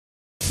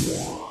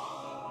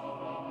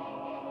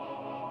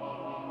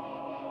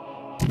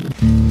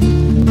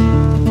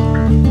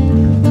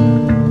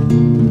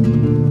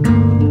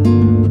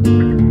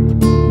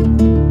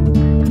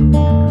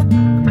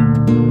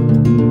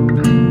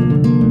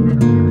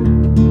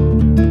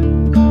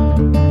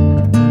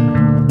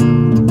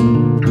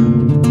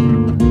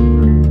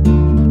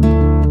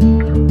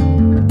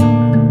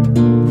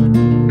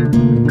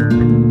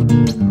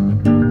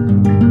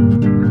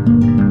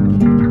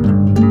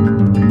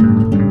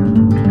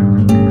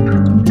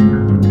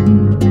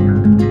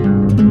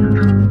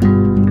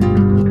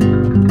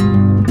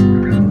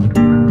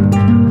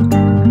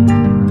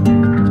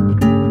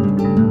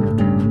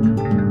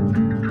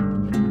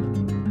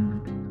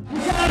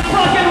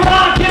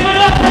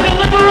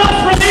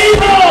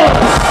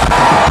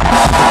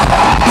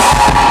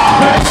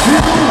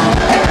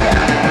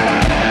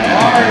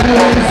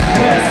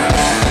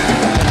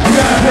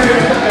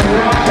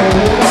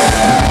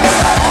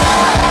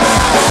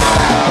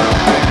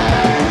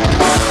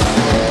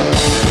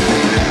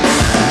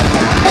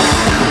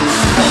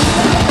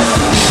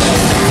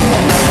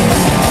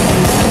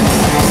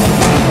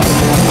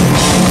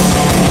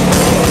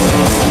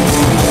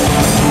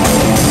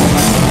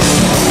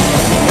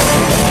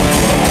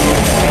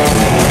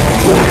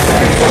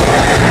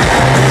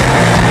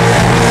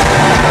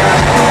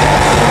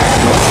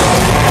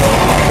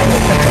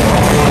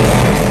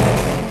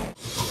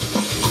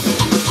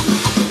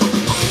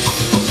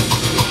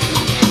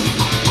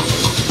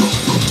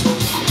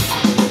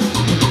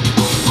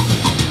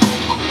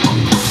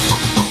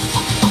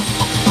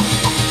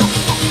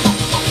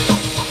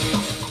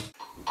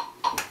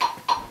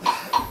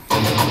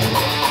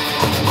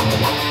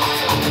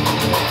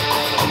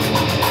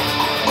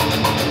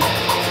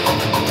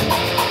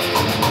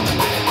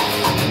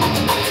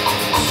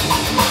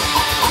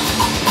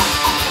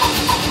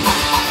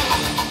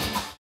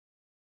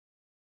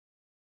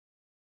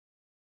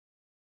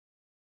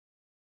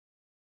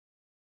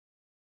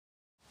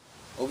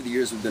Over the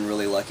years, we've been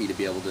really lucky to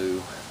be able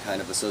to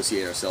kind of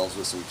associate ourselves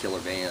with some killer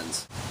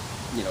bands.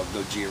 You know,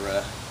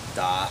 Gojira,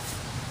 Doth,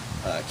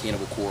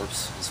 Cannibal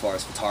Corpse, as far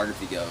as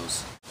photography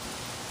goes.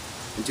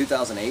 In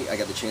 2008, I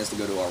got the chance to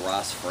go to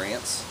Arras,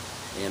 France,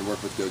 and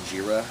work with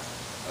Gojira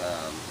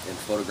and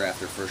photograph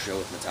their first show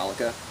with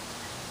Metallica,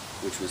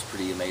 which was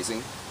pretty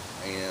amazing.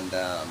 And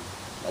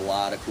a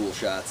lot of cool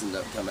shots ended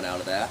up coming out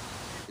of that.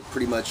 It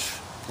pretty much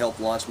helped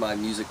launch my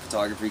music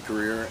photography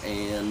career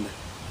and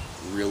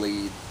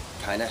really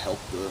kind of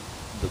helped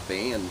the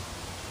band,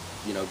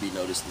 you know, be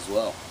noticed as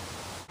well.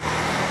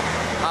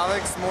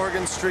 Alex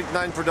Morgan, Street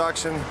 9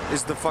 Production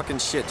is the fucking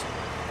shit.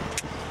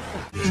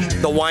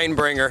 The Wine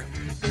Bringer.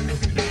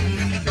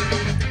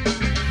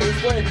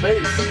 Who's playing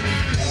bass?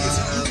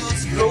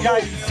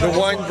 The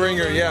Wine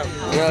Bringer, yeah.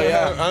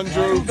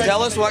 Andrew.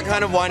 Tell us what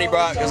kind of wine he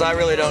brought, because I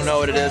really don't know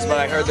what it is, but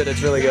I heard that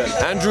it's really good.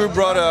 Andrew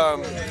brought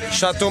a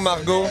Chateau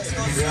Margaux.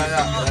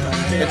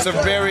 It's a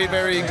very,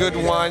 very good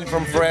wine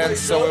from France,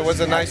 so it was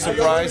a nice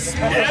surprise.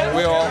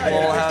 We all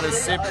had a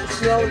sip.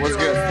 It was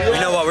good. We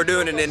know what we're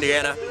doing in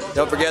Indiana.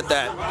 Don't forget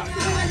that.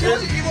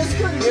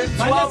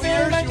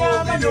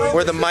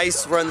 Where the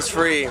mice runs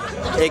free,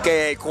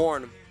 aka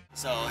corn.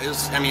 So it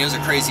was a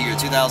crazy year.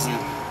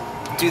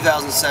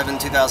 2007,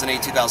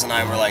 2008,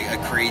 2009 were like a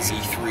crazy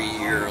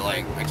 3-year,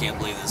 like, I can't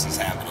believe this is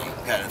happening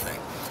kind of thing.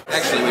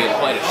 Actually, we had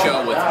played a show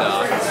with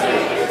Doth,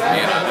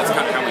 and that's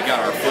kind of how we got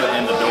our foot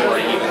in the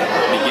door and even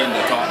begin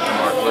to talk to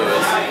Mark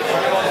Lewis.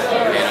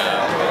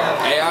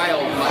 And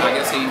I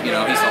guess he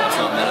saw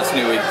something in us,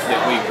 knew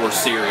that we were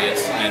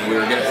serious and we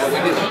were good at what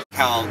we do.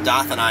 How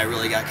Doth and I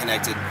really got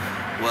connected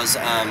was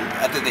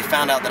after they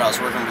found out that I was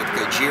working with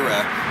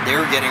Gojira, they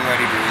were getting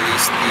ready to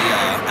release the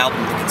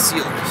album The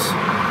Concealers.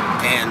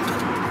 And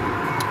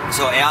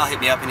so Al hit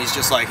me up and he's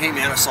just like, hey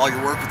man, I saw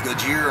your work with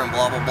Gojira and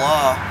blah blah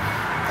blah.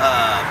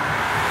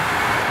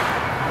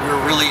 We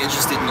were really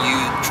interested in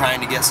you trying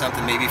to get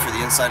something maybe for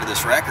the inside of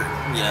this record,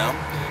 you know?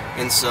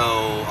 And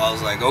so I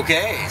was like,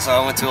 okay. So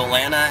I went to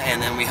Atlanta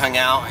and then we hung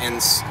out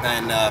and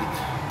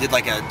did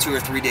like a 2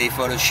 or 3 day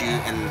photo shoot,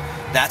 and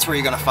that's where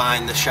you're gonna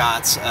find the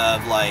shots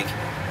of like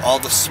all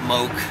the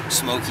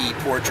smoky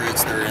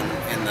portraits that are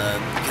in the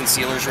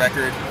Concealers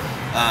record.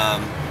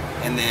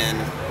 And then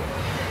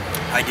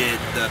I did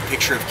the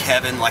picture of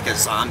Kevin like a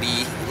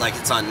zombie, like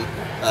it's on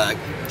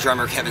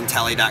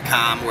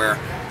drummerkevintally.com, where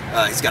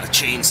he's got a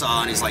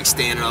chainsaw and he's like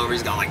standing over,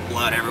 he's got like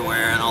blood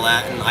everywhere and all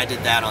that, and I did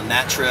that on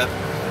that trip,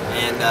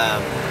 and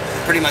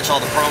pretty much all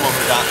the promo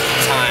for Doth at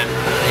the time,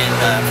 and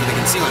for the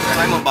Concealers.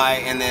 Time went by,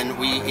 and then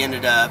we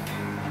ended up,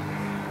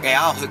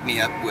 Al hooked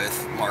me up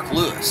with Mark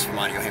Lewis from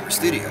Audio Hammer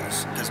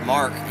Studios, because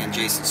Mark and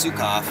Jason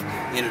Sukoff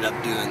ended up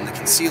doing the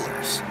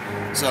Concealers.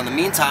 So in the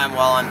meantime,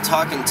 while I'm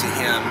talking to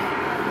him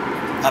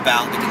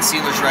about the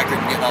Concealers record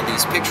and getting all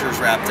these pictures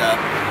wrapped up,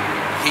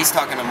 he's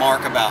talking to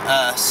Mark about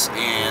us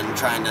and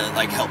trying to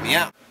like help me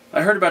out.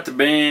 I heard about the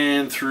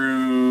band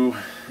through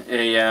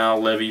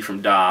Al Levy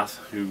from Doth,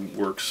 who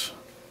works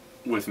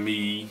with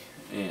me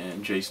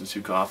and Jason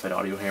Sukoff at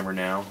Audio Hammer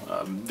now.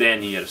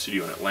 Then he had a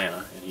studio in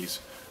Atlanta, and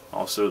he's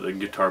also the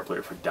guitar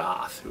player for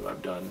Doth, who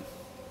I've done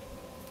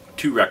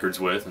 2 records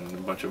with, and a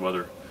bunch of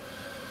other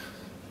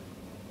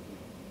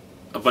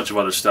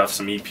stuff,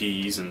 some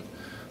EPs and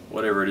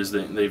whatever it is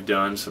that they've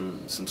done,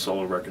 some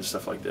solo records,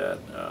 stuff like that.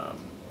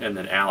 And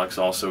then Alex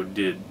also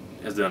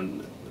has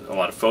done a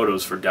lot of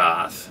photos for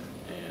Doth,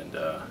 and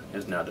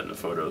has now done the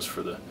photos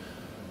for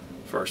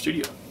our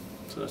studio.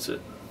 So that's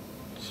it.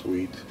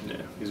 Sweet.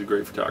 Yeah, he's a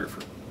great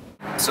photographer.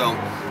 So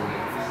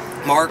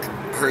Mark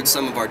heard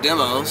some of our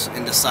demos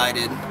and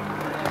decided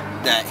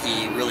that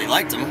he really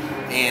liked them,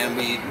 and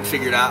we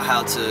figured out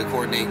how to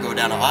coordinate, go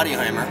down to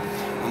Audiohammer,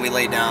 and we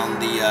laid down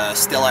the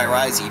Still I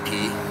Rise EP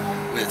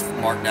with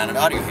Mark down at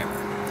Audiohammer.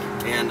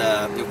 And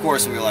of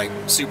course we were like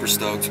super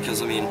stoked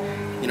because, I mean,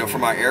 you know,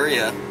 from our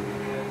area,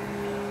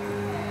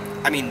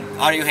 I mean,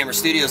 Audiohammer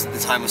Studios at the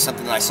time was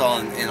something that I saw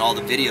in all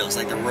the videos,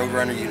 like the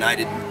Roadrunner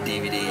United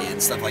DVD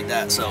and stuff like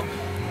that. So,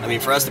 I mean,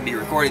 for us to be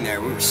recording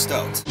there, we were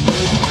stoked.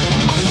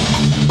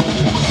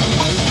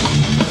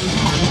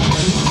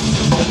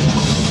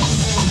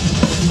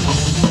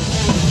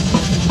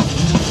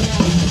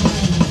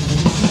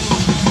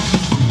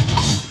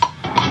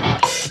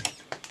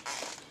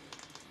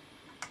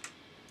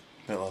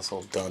 That last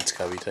little dunce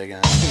gotta be taken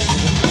out.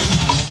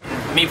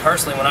 Me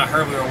personally, when I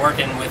heard we were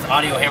working with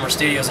Audiohammer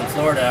Studios in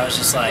Florida, I was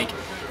just like,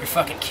 you're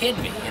fucking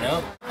kidding me, you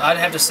know? I'd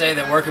have to say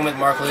that working with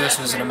Mark Lewis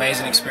was an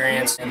amazing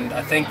experience, and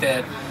I think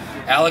that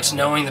Alex,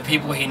 knowing the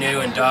people he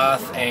knew in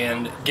Doth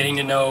and getting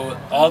to know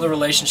all the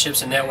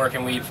relationships and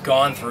networking we've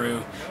gone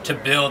through to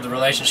build the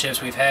relationships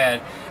we've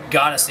had,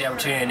 got us the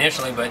opportunity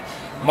initially. But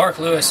Mark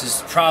Lewis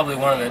is probably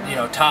one of the, you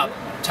know, top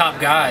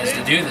guys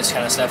to do this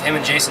kind of stuff. Him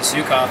and Jason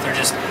Sukoff, they're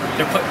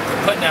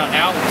putting out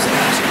albums that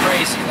are just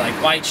crazy, like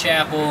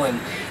Whitechapel and,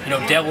 you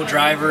know, Devil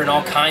Driver and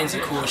all kinds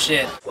of cool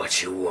shit.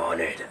 What you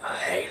wanted, a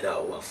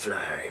halo of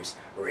flames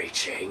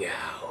reaching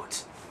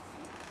out.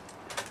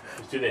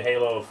 Let's do the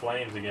Halo of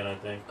Flames again, I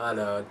think. I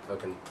know,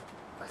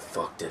 I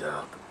fucked it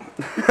up.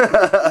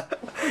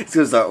 He's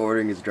gonna start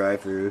ordering his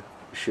drive-through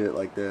shit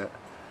like that.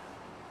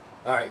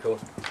 Alright, cool.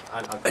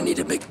 I need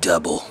a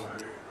McDouble.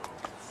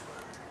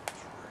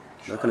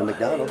 Not gonna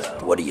McDonald's.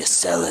 What are you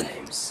selling?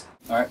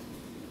 Alright.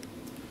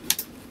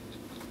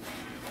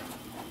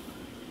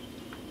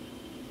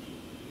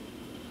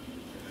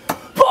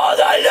 Pull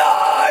the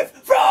knife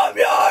from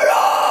your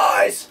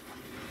eyes!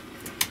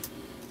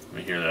 Let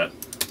me hear that.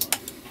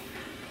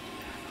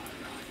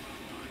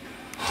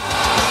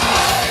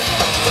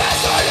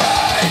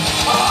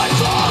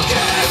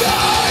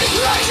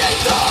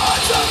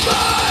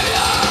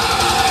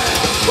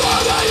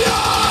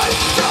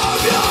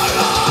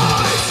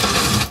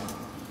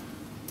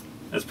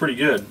 That's pretty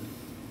good.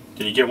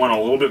 Can you get one a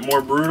little bit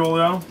more brutal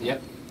though?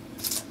 Yep.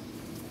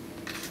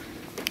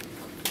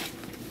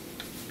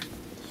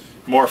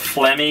 More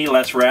phlegmy,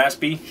 less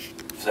raspy.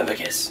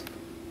 Flemicus.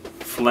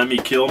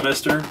 Phlegmy kill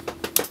mister.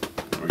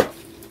 There we go.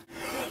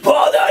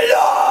 Pull the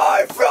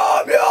knife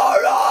from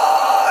your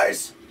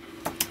eyes!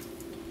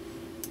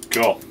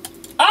 Cool.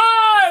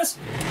 Eyes!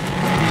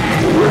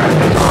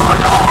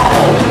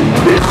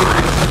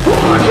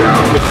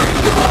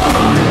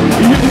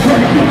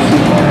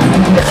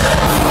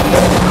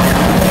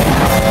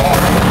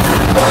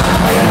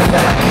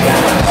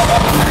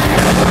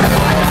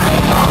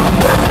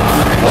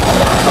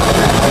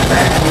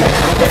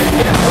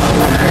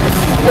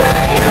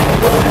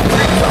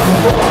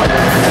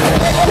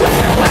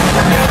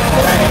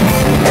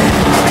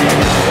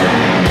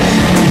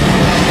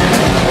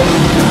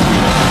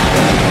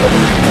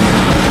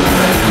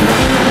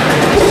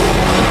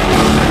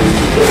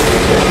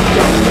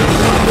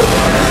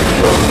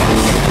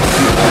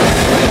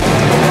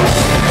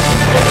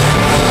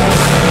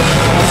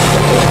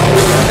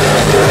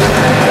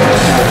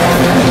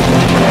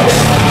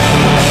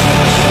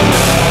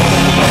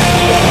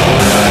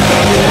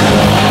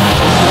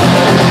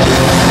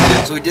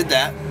 So we did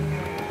that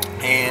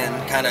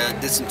and kind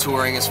of did some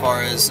touring as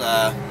far as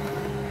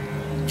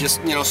just,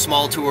 you know,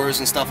 small tours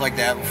and stuff like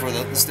that for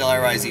the Still I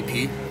Rise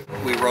EP.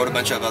 We wrote a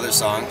bunch of other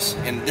songs,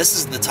 and this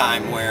is the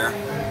time where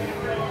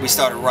we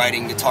started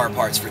writing guitar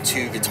parts for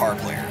 2 guitar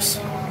players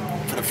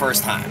for the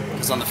first time.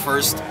 Because on the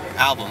first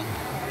album,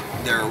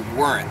 there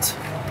weren't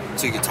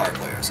 2 guitar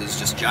players, it was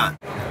just John.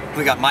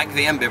 We got Mike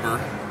Van Bibber,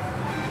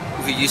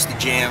 who used to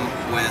jam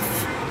with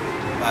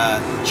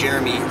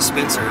Jeremy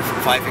Spencer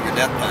from Five Finger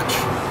Death Punch.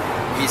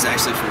 He's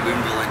actually from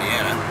Boonville,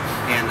 Indiana.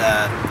 And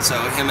so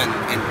him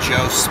and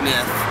Joe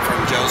Smith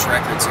from Joe's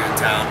Records here in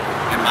town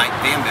and Mike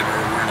Van Bibber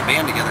were in a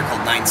band together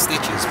called Nine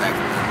Stitches back in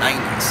the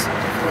 90s.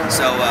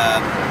 So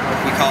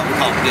we call it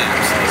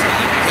Bibs. So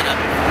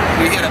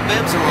we hit up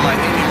Bibs and we're like,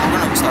 hey,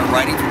 we're gonna start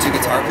writing for 2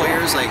 guitar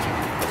players. Like,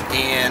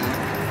 and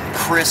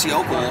Chris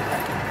Yokel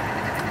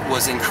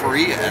was in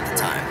Korea at the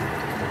time.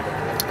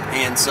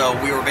 And so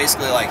we were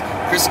basically like,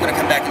 Chris is gonna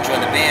come back and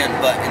join the band,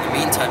 but in the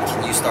meantime,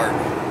 can you start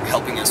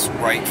helping us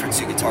write for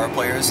 2 guitar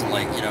players and,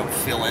 like, you know,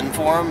 fill in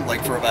for him,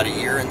 like, for about a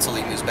year until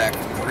he moves back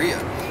from Korea,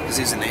 because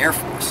he's in the Air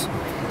Force.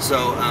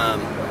 So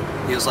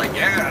he was like,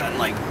 yeah, and,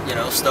 like, you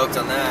know, stoked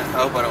on that.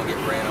 I hope I don't get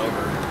ran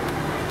over.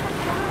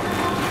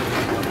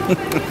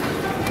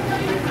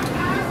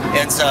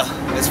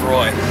 It's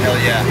Roy. Hell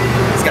yeah.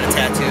 He's got a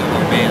tattoo of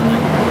our band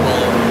like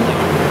all over.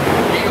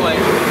 Anyway,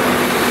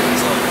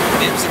 so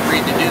Bibbs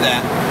agreed to do that,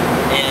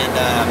 and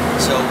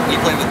so we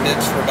played with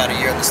Bibbs for about a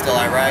year on the Still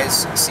I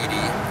Rise CD.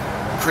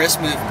 Chris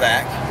moved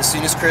back. As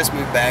soon as Chris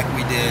moved back,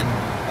 we did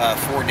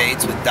 4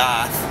 dates with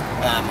Doth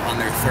on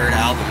their 3rd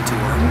album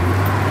tour,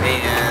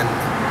 and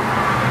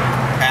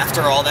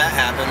after all that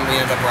happened, we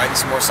ended up writing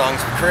some more songs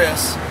with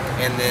Chris,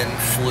 and then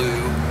flew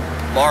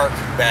Mark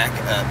back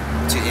up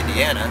to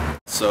Indiana.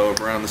 So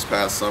around this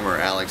past summer,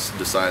 Alex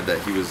decided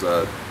that he was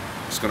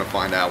just going to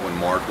find out when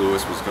Mark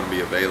Lewis was going to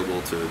be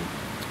available to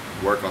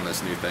work on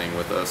this new thing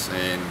with us,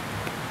 and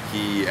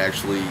he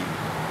actually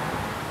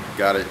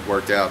got it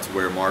worked out to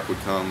where Mark would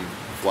come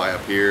fly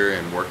up here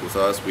and work with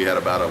us. We had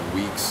about a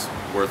week's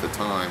worth of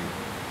time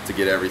to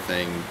get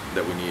everything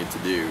that we needed to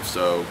do,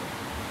 so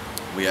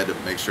we had to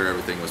make sure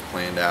everything was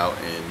planned out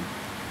and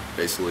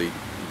basically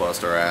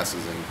bust our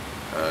asses and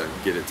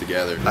get it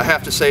together. I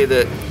have to say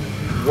that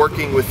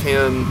working with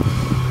him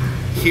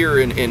here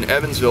in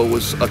Evansville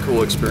was a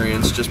cool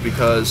experience, just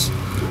because,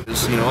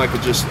 you know, I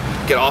could just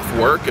get off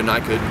work and I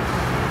could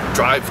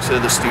drive to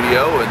the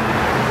studio and,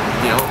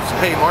 you know,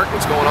 say, hey Mark,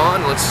 what's going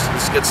on?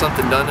 Let's get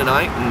something done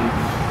tonight,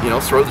 and, you know,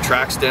 throw the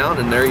tracks down,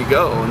 and there you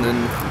go, and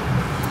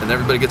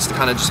everybody gets to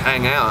kind of just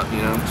hang out,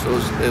 you know. So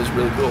it was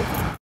really cool.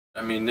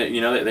 I mean,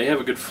 you know, they have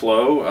a good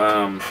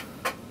flow.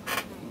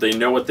 They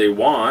know what they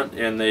want,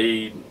 and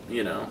they,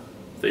 you know,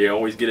 they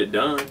always get it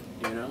done,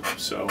 you know.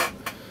 So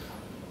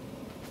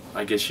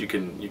I guess you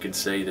can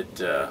say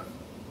that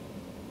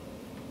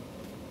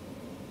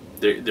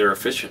they're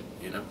efficient,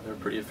 you know. They're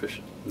pretty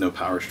efficient. No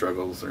power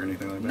struggles or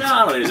anything like that? No, I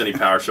don't think there's any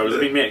power struggles.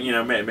 I mean, you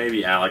know,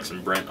 maybe Alex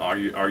and Brent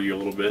argue a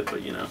little bit,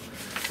 but, you know,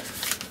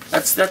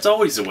 that's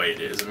always the way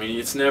it is. I mean,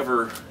 it's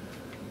never,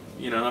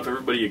 you know, if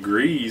everybody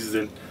agrees,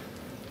 then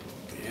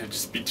it'd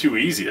just be too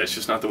easy. That's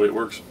just not the way it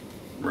works.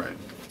 Right.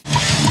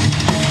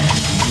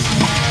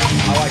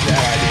 I like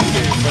that idea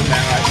too. Put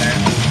that right there.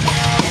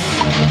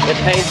 It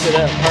paints it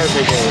up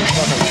perfectly. It's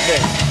fucking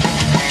sick.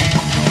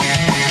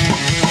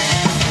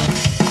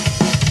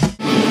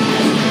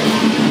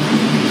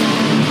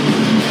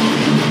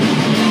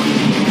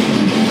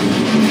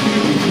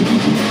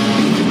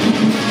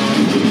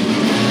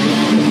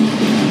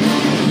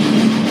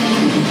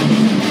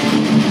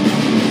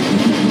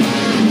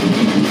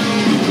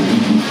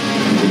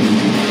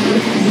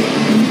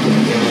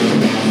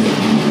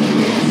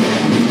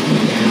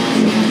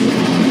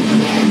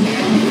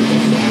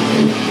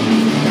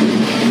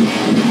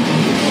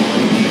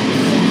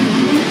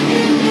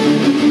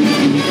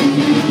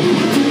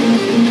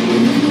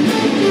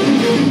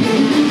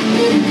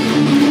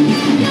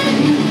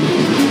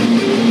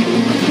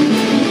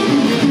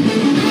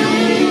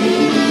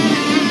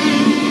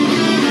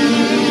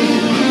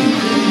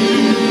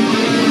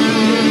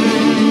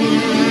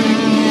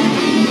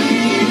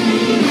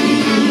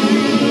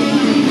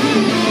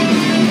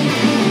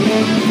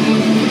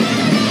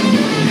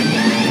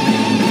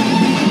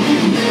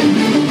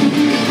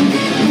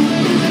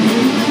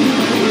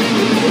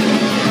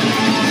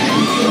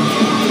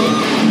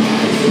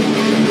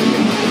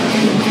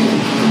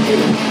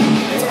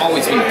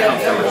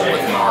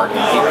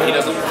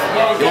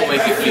 He won't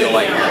make you feel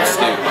like you're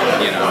stupid,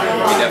 you know.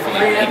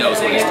 He knows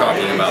what he's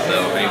talking about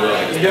though, and he will.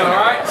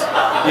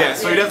 Yeah,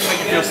 so he doesn't make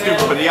you feel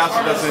stupid, but he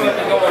also doesn't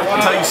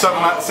tell you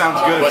something that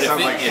sounds good if it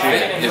sounds like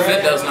shit. If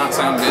it does not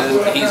sound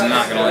good, he's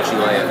not going to let you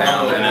lay it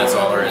down, and that's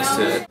all there is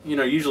to it. You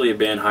know, usually a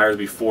band hires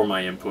before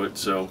my input,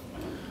 so,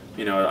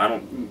 you know, I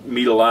don't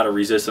meet a lot of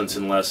resistance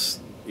unless,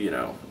 you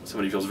know,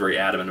 somebody feels very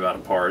adamant about a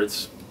part.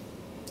 It's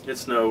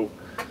not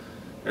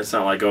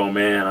like, oh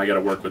man, I got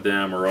to work with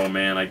them, or oh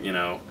man, you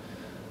know,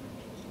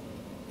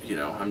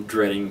 I'm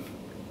dreading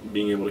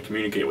being able to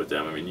communicate with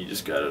them. I mean, you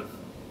just got to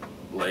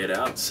lay it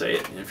out and say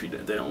it. And if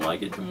they don't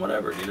like it, then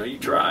whatever. You know, you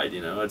tried.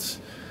 You know,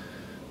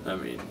 I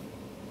mean,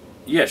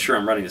 yeah, sure,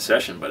 I'm running the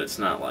session, but it's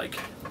not like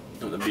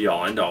the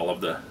be-all, end-all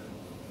of the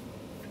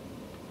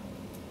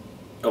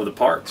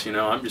parts. You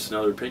know, I'm just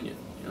another opinion.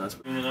 You know, that's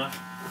what, you know.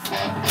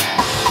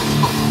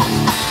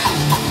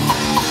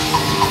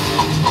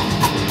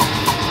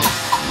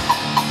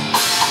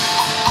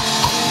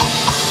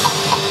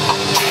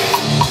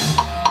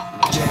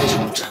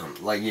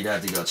 Like you'd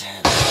have to go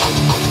chant.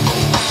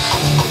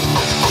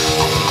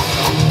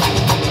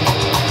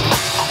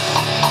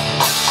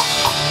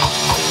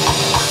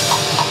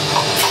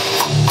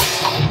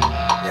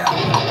 Yeah.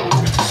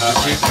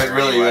 But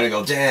really, you're gonna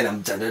go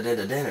dan. You know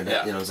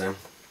what I'm saying?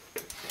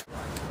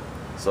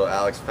 So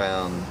Alex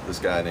found this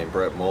guy named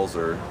Brett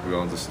Mulzer, who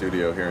owns a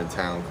studio here in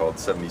town called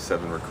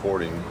 77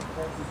 Recording,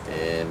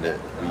 and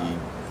we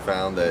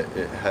found that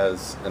it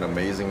has an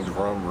amazing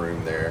drum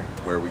room there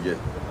where we get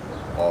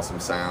awesome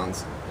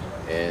sounds.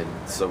 And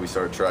so we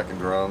started tracking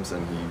drums,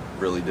 and he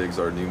really digs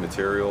our new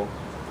material,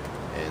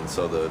 and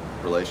so the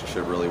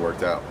relationship really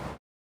worked out.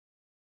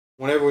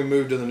 Whenever we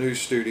moved to the new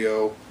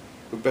studio,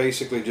 we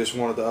basically just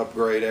wanted to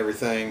upgrade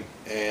everything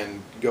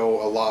and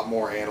go a lot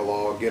more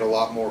analog, get a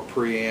lot more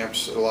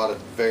preamps, a lot of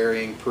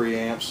varying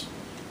preamps,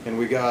 and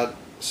we got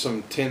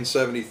some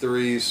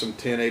 1073s, some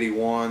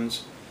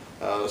 1081s,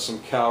 some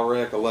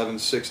Calrec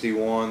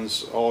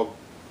 1161s, all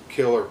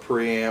killer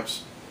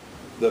preamps.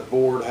 The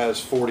board has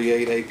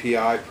 48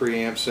 API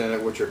preamps in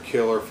it, which are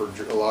killer for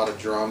a lot of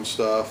drum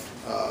stuff.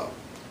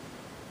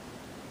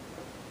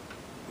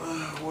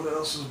 What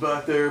else is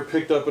back there?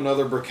 Picked up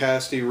another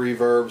Bricasti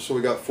reverb, so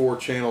we got 4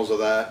 channels of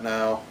that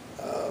now.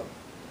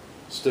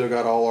 Still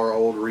got all our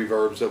old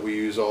reverbs that we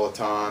use all the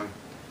time.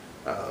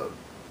 A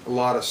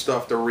lot of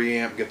stuff to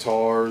reamp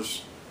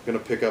guitars. Gonna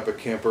pick up a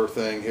Kemper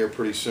thing here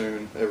pretty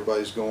soon.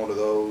 Everybody's going to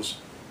those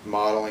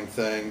modeling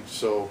thing,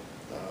 so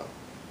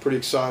pretty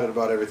excited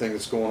about everything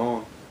that's going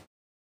on.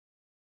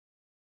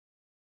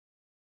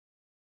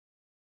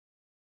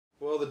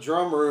 Well, the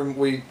drum room,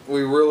 we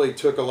really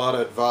took a lot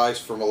of advice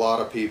from a lot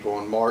of people,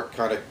 and Mark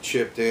kind of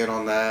chipped in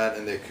on that,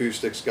 and the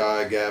acoustics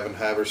guy, Gavin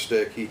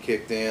Haverstick, he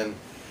kicked in.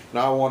 And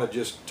I wanted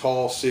just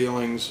tall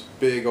ceilings,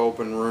 big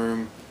open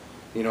room,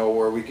 you know,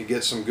 where we could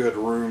get some good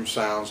room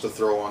sounds to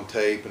throw on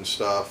tape and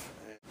stuff.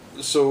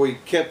 So we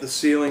kept the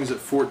ceilings at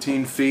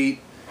 14 feet,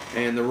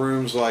 and the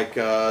room's like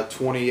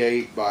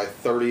 28 by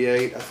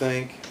 38, I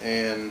think,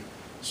 and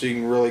so you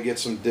can really get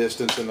some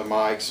distance in the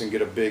mics and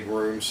get a big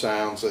room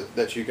sounds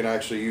that you can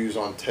actually use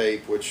on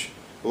tape, which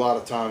a lot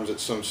of times at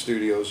some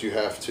studios you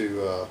have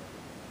to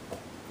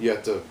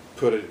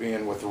put it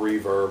in with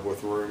reverb,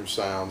 with room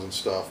sounds and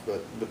stuff,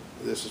 but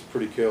this is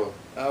pretty killer.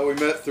 We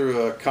met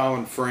through a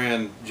common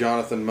friend,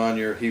 Jonathan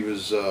Munier. He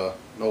was an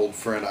old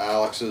friend of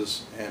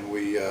Alex's, and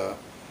we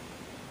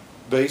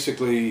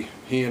basically,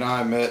 he and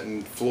I met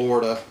in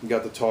Florida,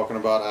 got to talking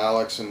about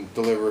Alex and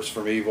Deliver Us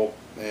From Evil,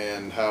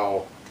 and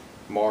how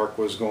Mark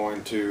was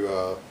going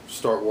to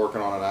start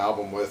working on an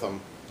album with him.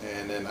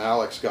 And then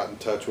Alex got in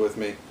touch with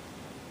me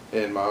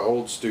in my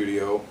old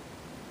studio,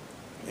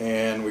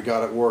 and we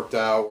got it worked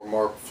out.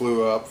 Mark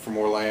flew up from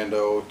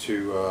Orlando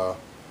to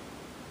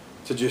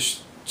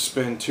just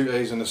spend 2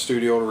 days in the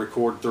studio to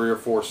record 3 or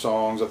 4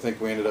 songs. I think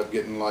we ended up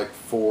getting like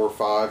 4 or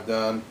 5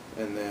 done,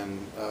 and then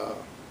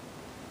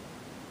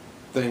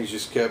things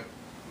just kept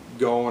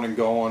going and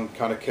going,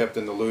 kind of kept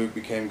in the loop,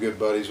 became good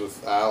buddies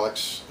with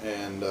Alex,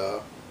 and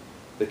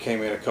they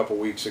came in a couple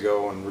weeks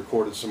ago and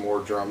recorded some more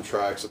drum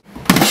tracks.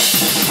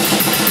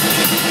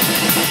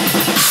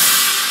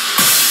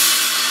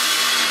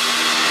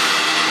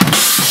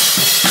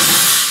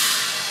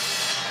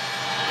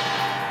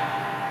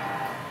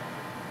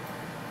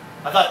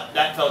 I thought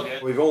that felt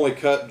good. We've only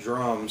cut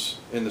drums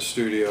in the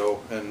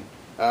studio, and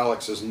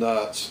Alex is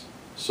nuts,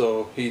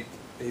 so he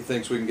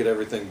thinks we can get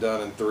everything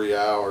done in 3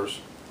 hours,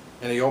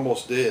 and he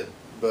almost did.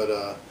 But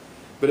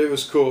it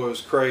was cool. It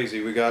was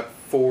crazy. We got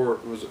 4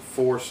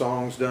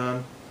 songs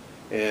done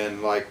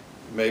in like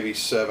maybe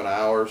 7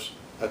 hours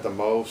at the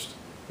most,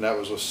 and that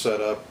was set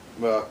up.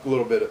 Well, a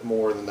little bit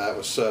more than that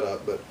was set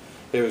up, but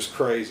it was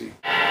crazy.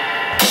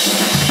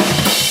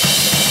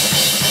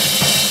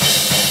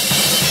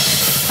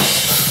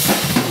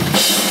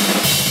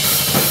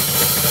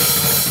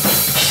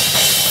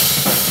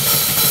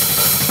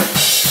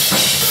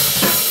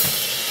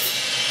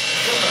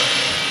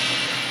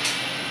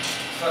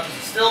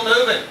 Still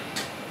moving.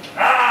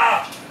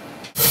 Ah!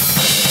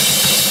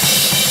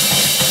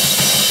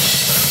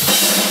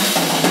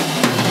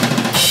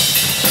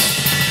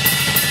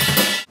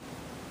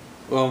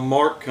 Well,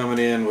 Mark coming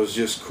in was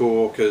just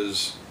cool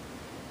because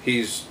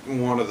he's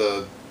one of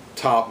the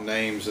top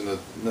names in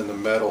the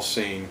metal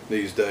scene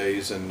these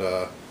days, and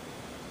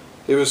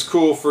it was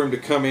cool for him to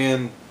come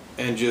in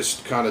and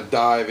just kind of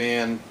dive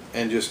in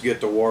and just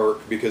get to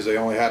work, because they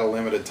only had a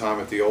limited time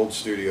at the old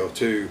studio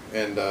too,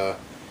 and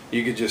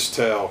you could just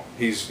tell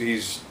he's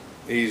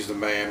the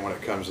man when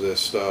it comes to this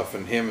stuff.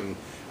 And him and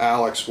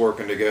Alex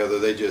working together,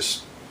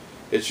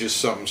 it's just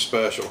something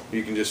special.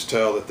 You can just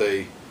tell that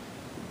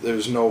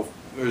there's no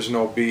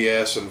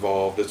BS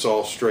involved. It's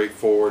all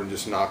straightforward and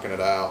just knocking it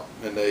out.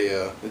 And they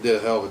did a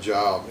hell of a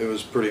job. It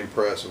was pretty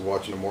impressive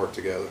watching them work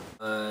together.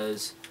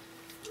 Was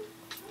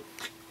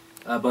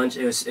a bunch.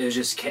 It was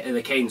just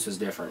the cadence was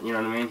different. You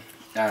know what I mean?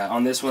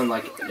 On this one,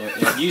 like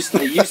it used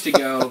to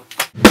go.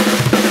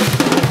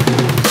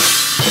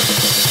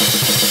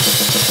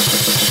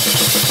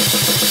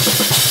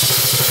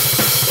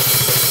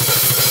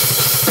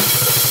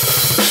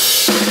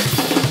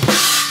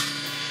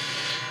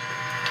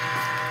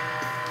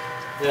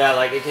 Yeah,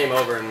 like it came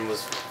over and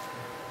was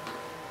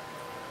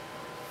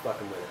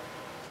fucking with it.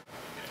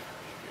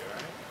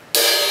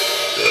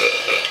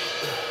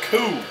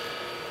 Cool.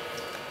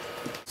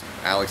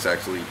 Alex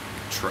actually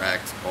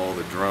tracked all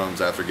the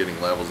drums after getting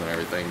levels and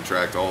everything,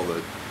 tracked all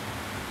the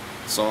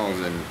songs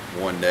in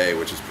one day,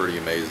 which is pretty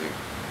amazing.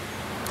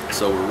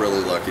 So we're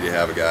really lucky to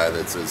have a guy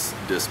that's as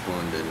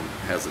disciplined and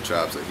has the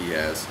chops that he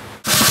has.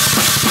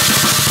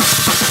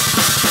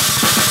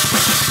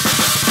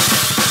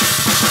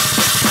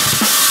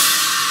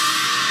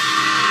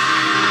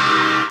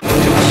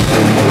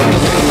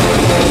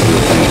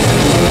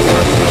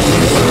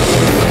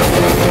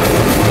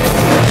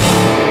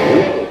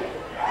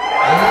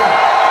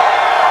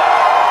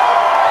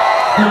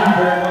 Thank you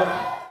very much.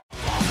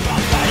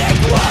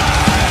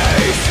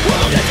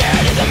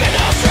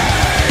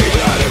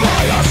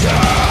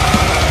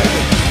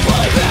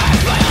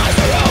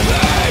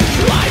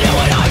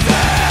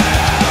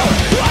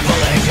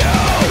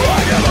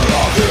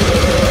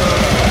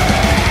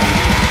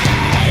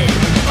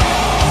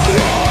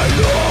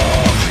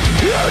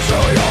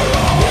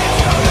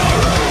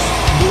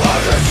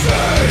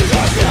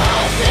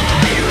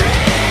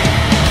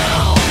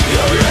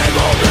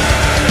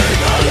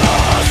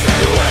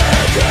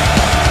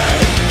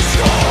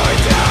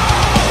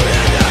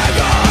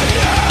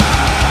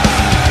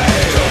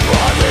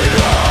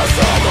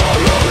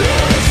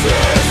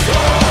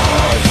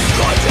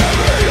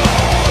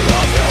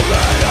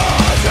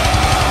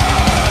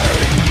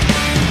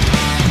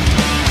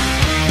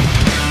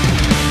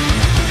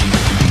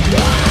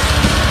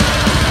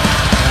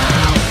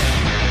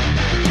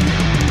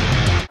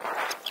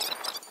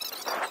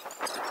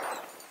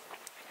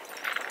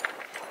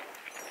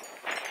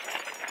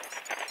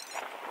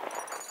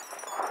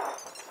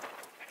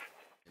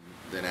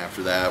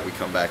 that, we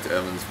come back to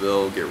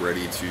Evansville, get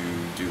ready to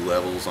do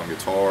levels on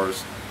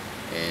guitars,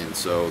 and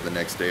so the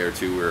next day or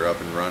two we're up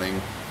and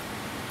running.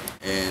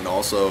 And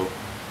also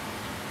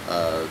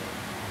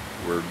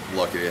we're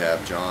lucky to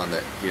have John,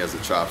 that he has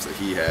the chops that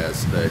he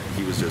has, that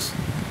he was just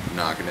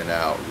knocking it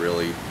out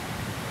really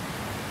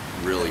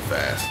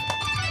fast.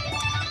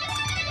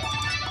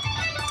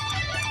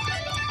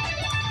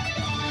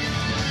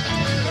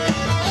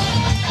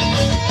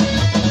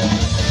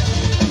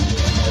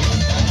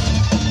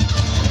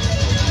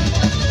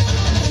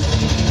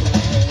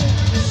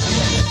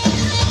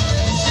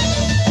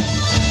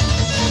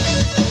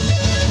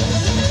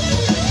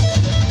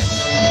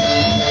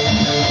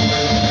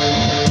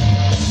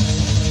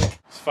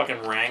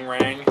 Fucking rang.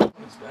 As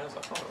bad as I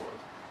thought it was.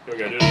 Here we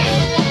go, do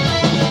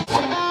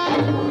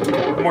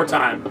it. One more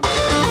time.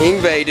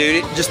 Yngwie,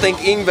 dude. Just think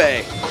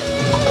Yngwie.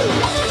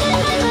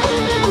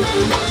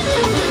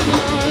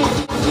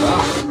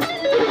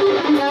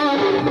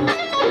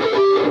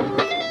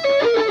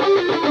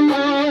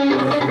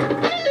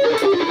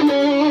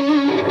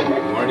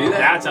 Want to do that?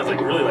 That sounds like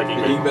really like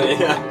Yngwie.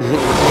 Yeah.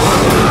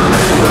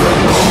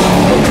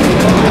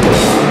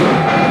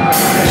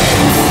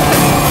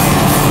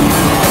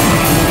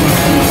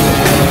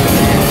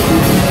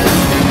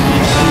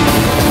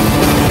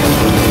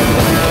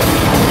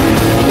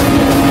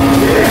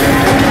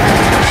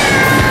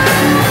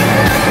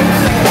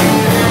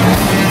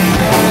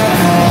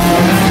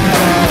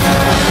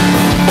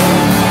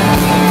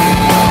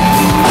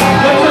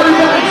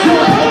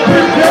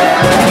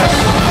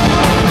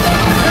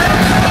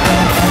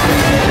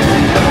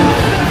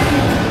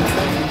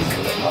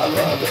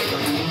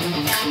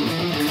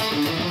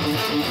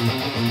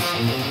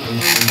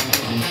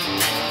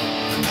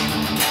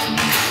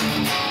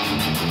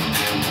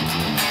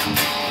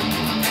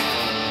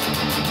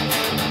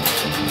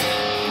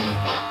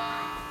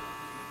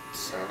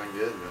 Sounding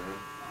good, man.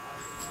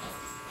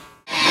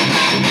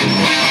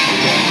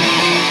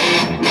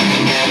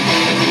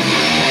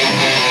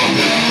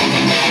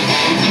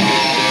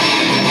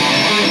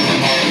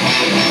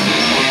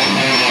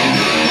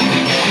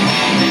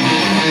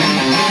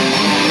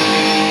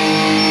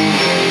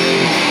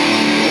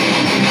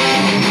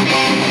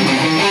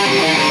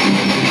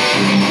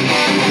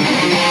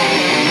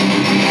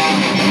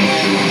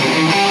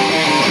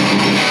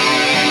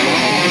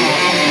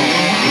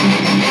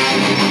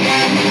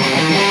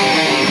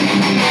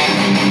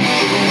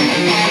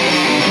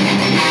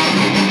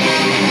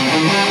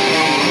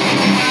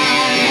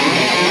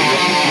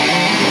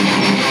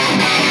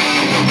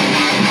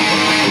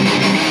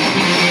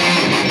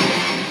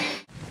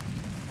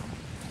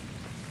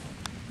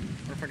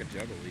 What if I could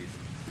juggle these?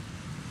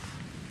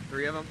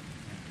 3 of them?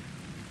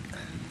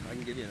 I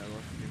can give you another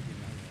one.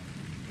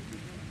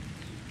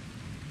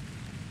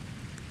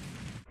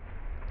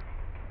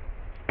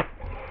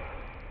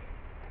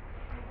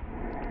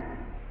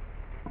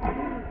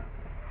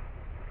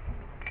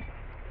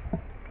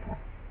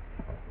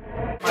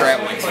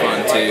 Traveling's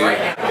fun too.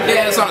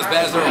 Yeah, it's not as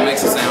bad as everyone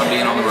makes it sound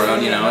being on the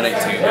road, you know, it ain't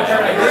too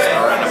bad. We're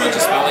around a bunch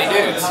of smelly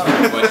dudes,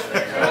 which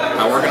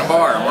I work in a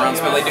bar, I'm around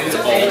smelly dudes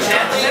all the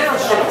time.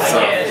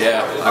 So,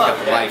 yeah, I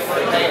got the life.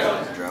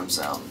 The drum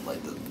sound,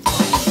 like the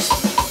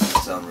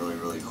drums sound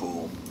really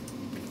cool.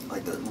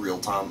 Like the real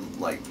time,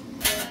 like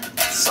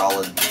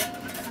solid.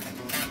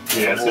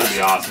 Yeah, it's gonna be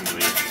awesome to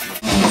me.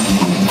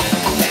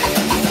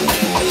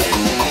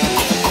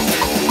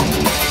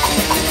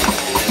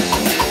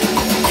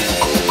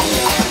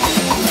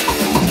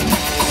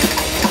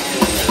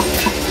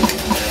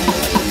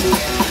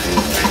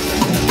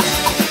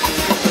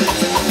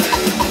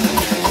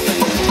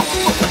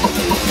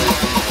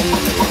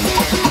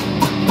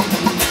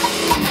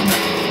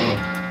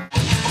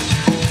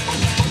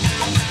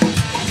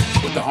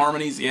 With the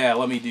harmonies, yeah,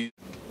 let me do.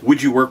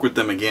 Would you work with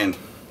them again?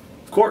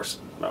 Of course.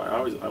 I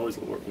always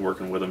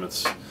working with them.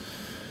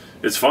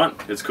 It's fun.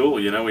 It's cool.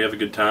 You know, we have a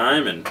good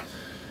time and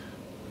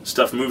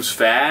stuff moves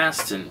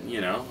fast, and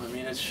you know, I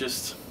mean, it's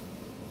just,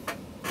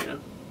 you know,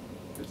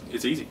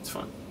 it's easy. It's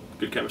fun.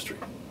 Good chemistry.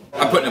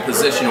 I'm put in a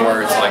position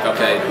where it's like,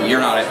 okay, you're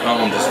not at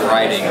home just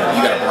writing.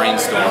 You got to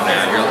brainstorm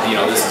now. You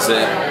know, this is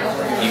it.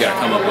 You got to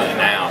come up with it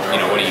now. You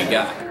know, what do you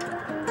got?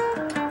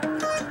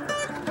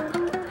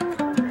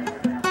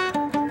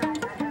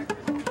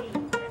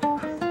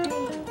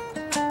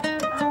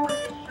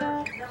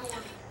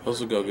 Those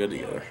will go good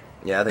together.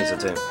 Yeah, I think so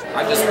too.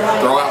 I just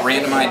throw out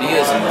random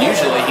ideas, and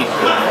usually he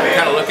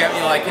kind of look at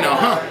me like, you know,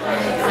 huh,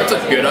 that's a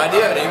good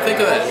idea. I didn't even think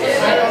of that.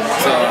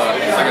 So,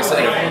 like I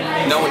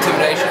said, no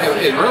intimidation.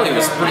 It really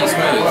was pretty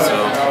smooth.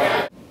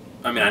 So.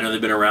 I mean, I know they've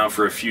been around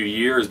for a few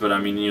years, but I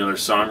mean, you know, their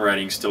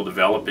songwriting's still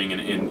developing,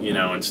 and you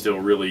know, and still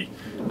really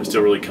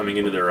coming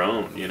into their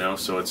own. You know,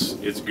 so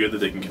it's good that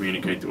they can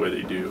communicate the way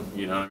they do.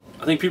 You know,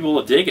 I think people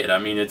will dig it. I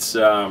mean, it's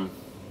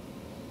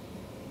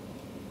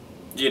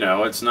you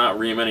know, it's not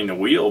reinventing the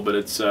wheel, but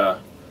it's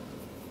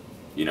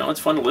you know, it's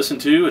fun to listen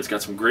to. It's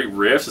got some great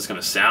riffs. It's going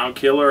to sound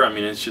killer. I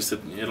mean, it's just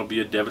it'll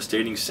be a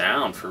devastating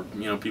sound for,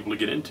 you know, people to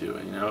get into.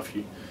 You know, if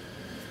you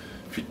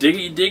If you dig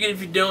it, you dig it. If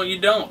you don't, you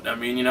don't. I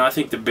mean, you know, I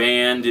think the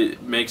band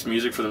makes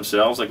music for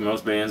themselves like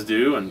most bands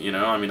do. And, you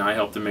know, I mean, I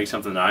help them make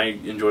something that I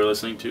enjoy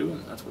listening to,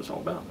 and that's what it's all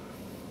about.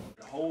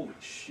 Holy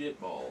shit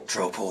balls.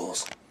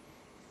 Tropools.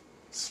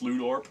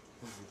 Sludorp.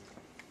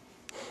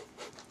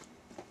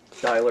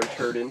 Dialer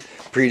Turden.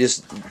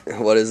 Predis,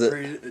 what is it?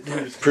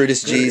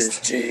 Prudis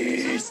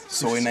Geest.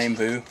 Soy name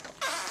Boo.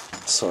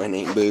 Soy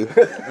name Boo.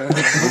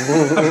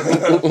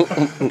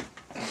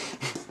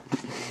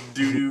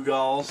 Doo-doo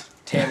galls.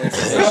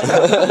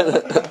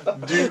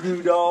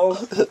 Doo-doo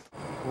dolls.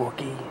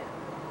 Wookie.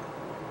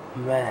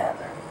 Man.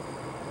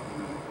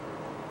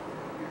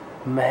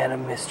 Man of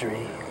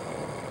mystery.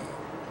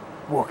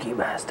 Wookie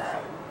Master.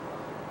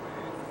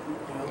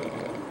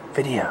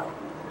 Video.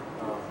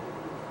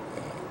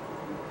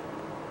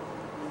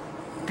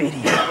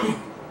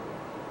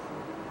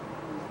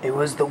 It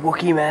was the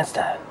Wookie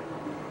Master.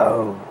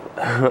 Oh,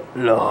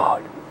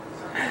 Lord.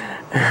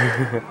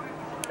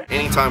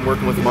 Anytime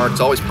working with Mark,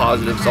 it's always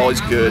positive, it's always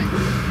good.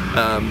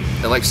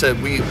 And like I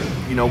said, we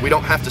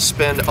don't have to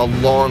spend a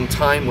long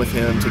time with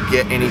him to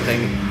get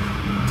anything,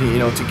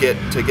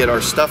 to get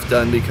our stuff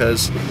done,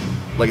 because,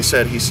 like I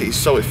said, he's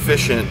so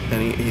efficient,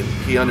 and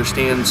he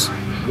understands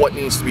what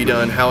needs to be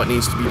done, how it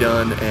needs to be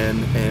done,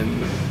 and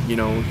you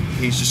know,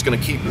 he's just going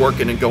to keep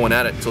working and going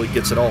at it until he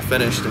gets it all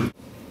finished. And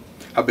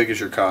how big is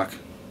your cock?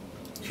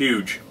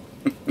 Huge.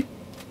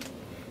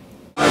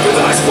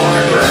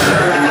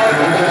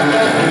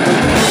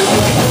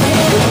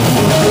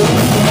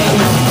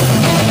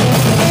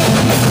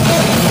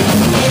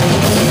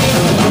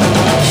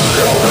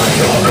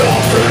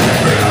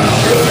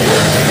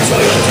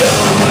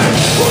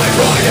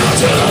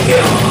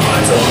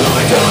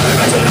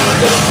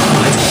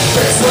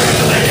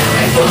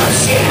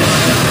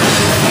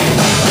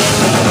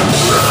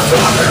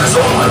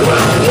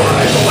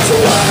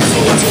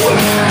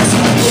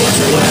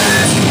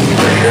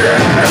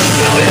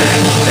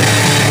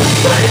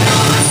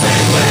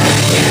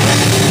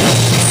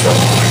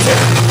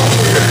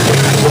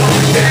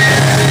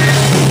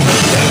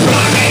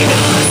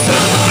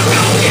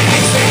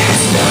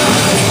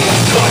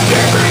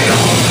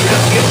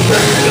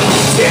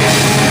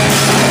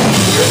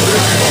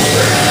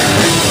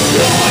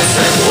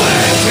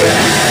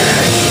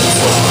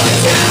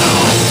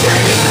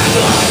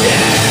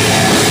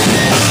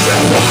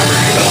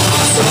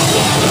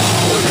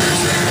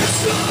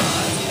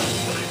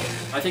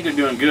 I think they're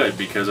doing good,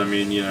 because I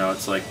mean, you know,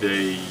 it's like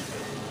they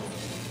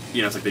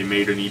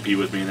made an EP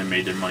with me and then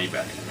made their money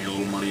back. They made a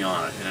little money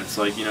on it, and it's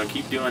like, you know,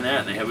 keep doing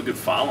that, and they have a good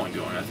following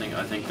going. I think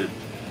that,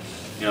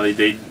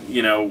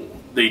 you know,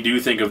 they do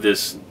think of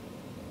this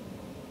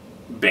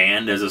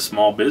band as a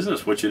small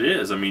business, which it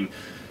is. I mean,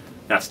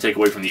 not to take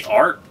away from the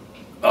art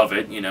of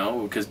it, you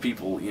know, because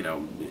people, you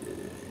know,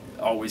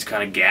 always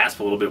kind of gasp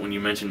a little bit when you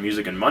mention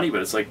music and money,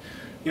 but it's like,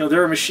 you know,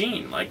 they're a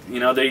machine. Like, you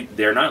know,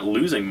 they're not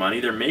losing money,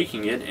 they're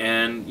making it,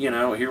 and, you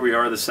know, here we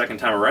are the second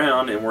time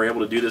around, and we're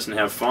able to do this and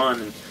have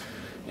fun,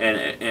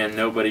 and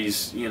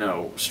nobody's, you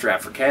know,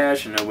 strapped for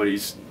cash, and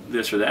nobody's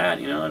this or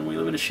that, you know, and we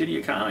live in a shitty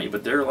economy,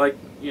 but they're like,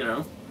 you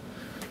know,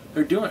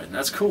 they're doing it, and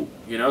that's cool,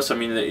 you know. So I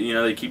mean,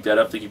 they keep that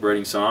up, they keep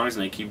writing songs,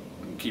 and they keep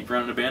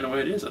running the band the way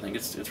it is. I think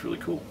it's really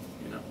cool,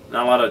 you know.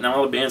 Not a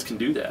lot of bands can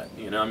do that,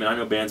 you know. I mean, I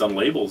know bands on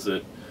labels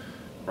that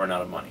run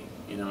out of money,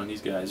 you know, and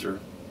these guys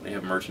they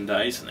have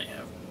merchandise, and they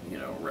have, you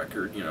know, a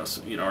record, you know,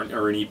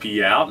 or an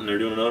EP out, and they're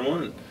doing another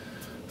one, and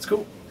it's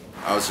cool.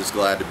 I was just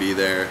glad to be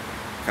there,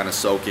 kind of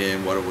soak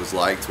in what it was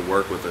like to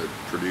work with a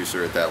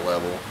producer at that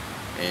level,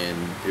 and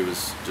it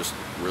was just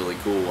really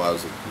cool. I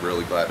was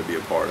really glad to be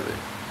a part of it.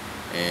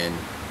 And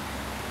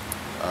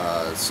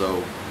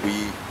so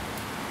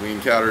we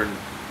encountered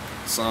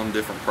some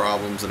different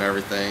problems and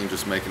everything,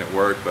 just making it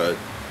work, but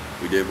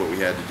we did what we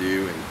had to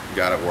do and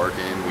got it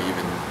working. We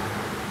even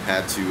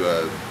had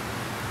to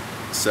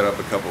set up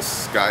a couple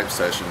Skype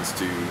sessions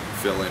to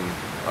fill in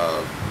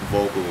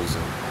vocals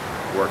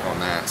and work on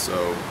that.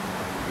 So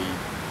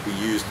we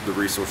used the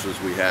resources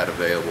we had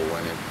available,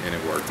 and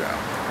it worked out.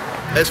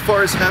 As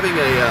far as having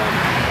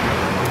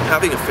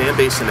a fan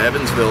base in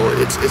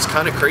Evansville, it's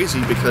kind of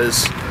crazy,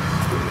 because,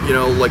 you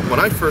know, like when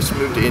I first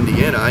moved to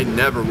Indiana, I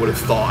never would have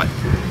thought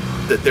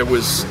that there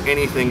was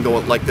anything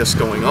like this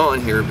going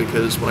on here,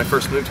 because when I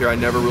first moved here, I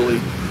never really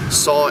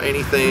saw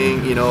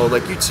anything, you know,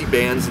 like you'd see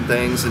bands and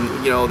things,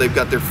 and, you know, they've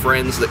got their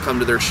friends that come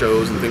to their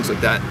shows and things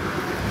like that.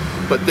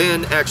 But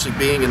then actually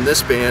being in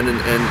this band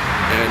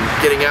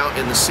and getting out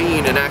in the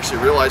scene and actually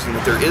realizing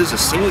that there is a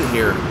scene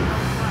here,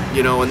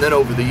 you know, and then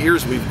over the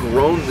years we've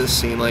grown this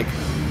scene. Like,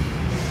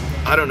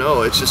 I don't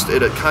know, it's just,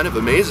 it kind of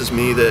amazes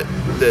me that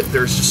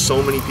there's just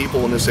so many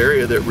people in this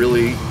area that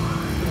really,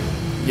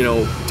 you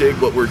know, dig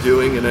what we're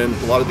doing, and then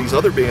a lot of these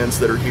other bands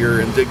that are here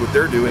and dig what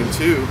they're doing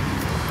too,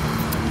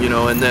 you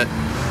know, and that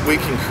we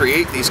can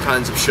create these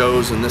kinds of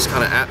shows and this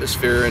kind of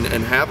atmosphere and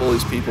have all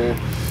these people,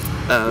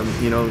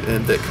 you know,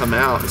 and that come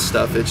out and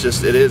stuff.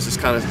 It's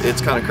kind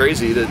of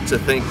crazy to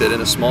think that in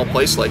a small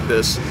place like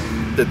this,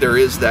 that there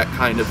is that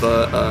kind of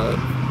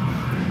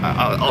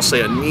I'll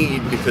say a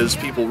need, because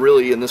people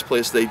really in this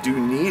place, they do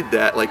need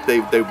that, like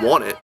they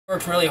want it.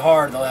 Worked really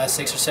hard the last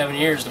 6 or 7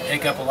 years to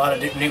pick up a lot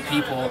of new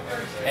people,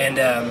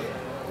 and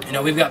you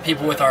know, we've got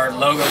people with our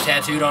logo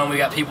tattooed on. We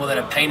got people that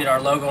have painted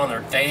our logo on their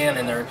van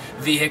and their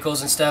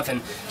vehicles and stuff.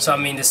 And so, I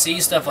mean, to see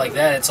stuff like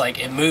that, it's like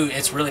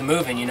it's really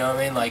moving. You know what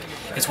I mean? Like,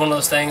 it's one of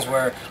those things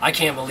where I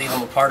can't believe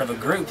I'm a part of a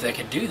group that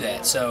could do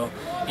that. So,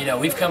 you know,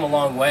 we've come a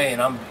long way,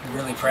 and I'm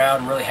really proud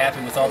and really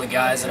happy with all the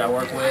guys that I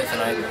work with.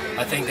 And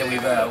I think that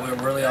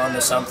we're really on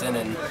to something.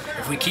 And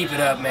if we keep it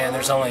up, man,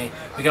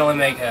 we can only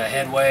make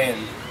headway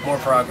and more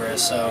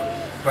progress. So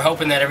we're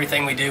hoping that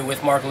everything we do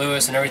with Mark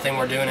Lewis and everything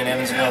we're doing in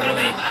Evansville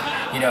really,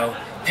 you know,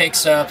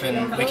 picks up,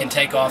 and we can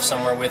take off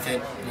somewhere with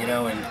it, you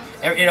know. And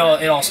it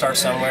all starts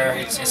somewhere.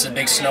 It's a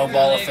big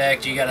snowball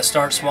effect. You got to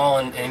start small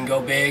and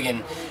go big.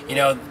 And you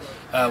know,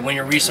 when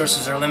your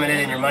resources are limited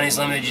and your money's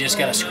limited, you just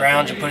got to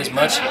scrounge and put as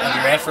much of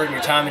your effort and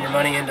your time and your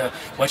money into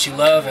what you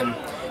love, and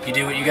you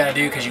do what you got to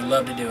do because you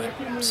love to do it.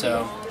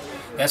 So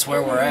that's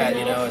where we're at,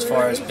 you know, as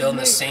far as building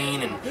this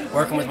scene and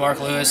working with Mark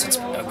Lewis. It's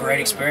a great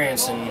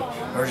experience, and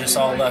we're just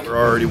all lucky. We're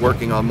already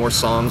working on more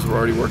songs. We're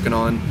already working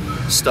on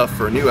stuff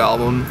for a new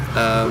album.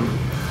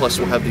 Plus,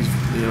 we'll have these,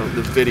 you know,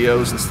 the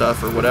videos and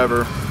stuff or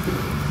whatever.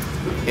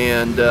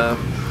 And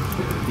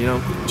you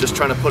know, just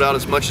trying to put out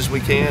as much as we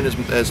can,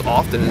 as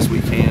often as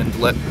we can.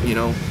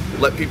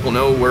 Let people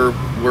know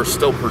we're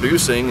still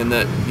producing, and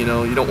that, you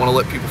know, you don't want to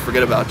let people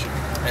forget about you.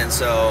 And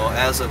so,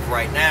 as of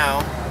right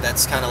now,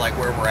 that's kind of like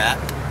where we're at.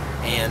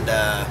 And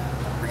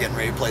we're getting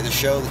ready to play the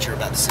show that you're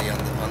about to see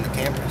on the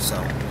camera.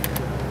 So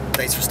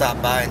thanks for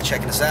stopping by and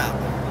checking us out.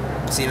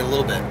 See you in a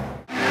little bit.